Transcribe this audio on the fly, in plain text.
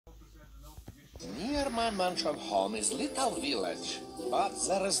Near my mansion home is little village, but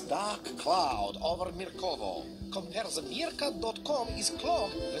there is dark cloud over Meerkovo. Compare the Meerkat.com is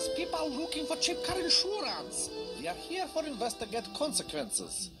clogged with people looking for cheap car insurance. We are here for investigate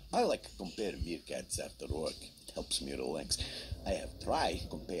consequences. I like to compare meerkats after work. It helps me relax. I have tried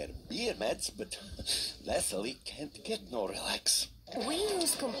compare beer mats, but Leslie can't get no relax. We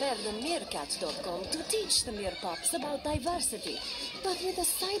use compare the Meerkat.com to teach the Meerpops about diversity. But with the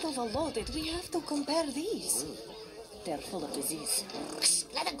site overloaded, we have to compare these. They're full of disease.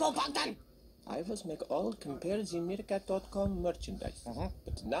 Let it go, Bogdan! I was make all compare the Meerkat.com merchandise.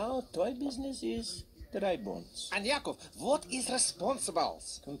 But now toy business is dry bones. And Yakov, what is responsible?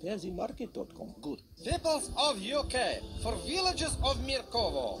 Compare the market.com. Good. Peoples of UK, for villages of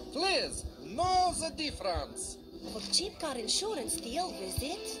Meerkovo, please know the difference. For cheap car insurance deal,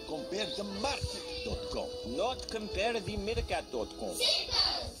 visit Compare the market.com. Not compare the Meerkat.com.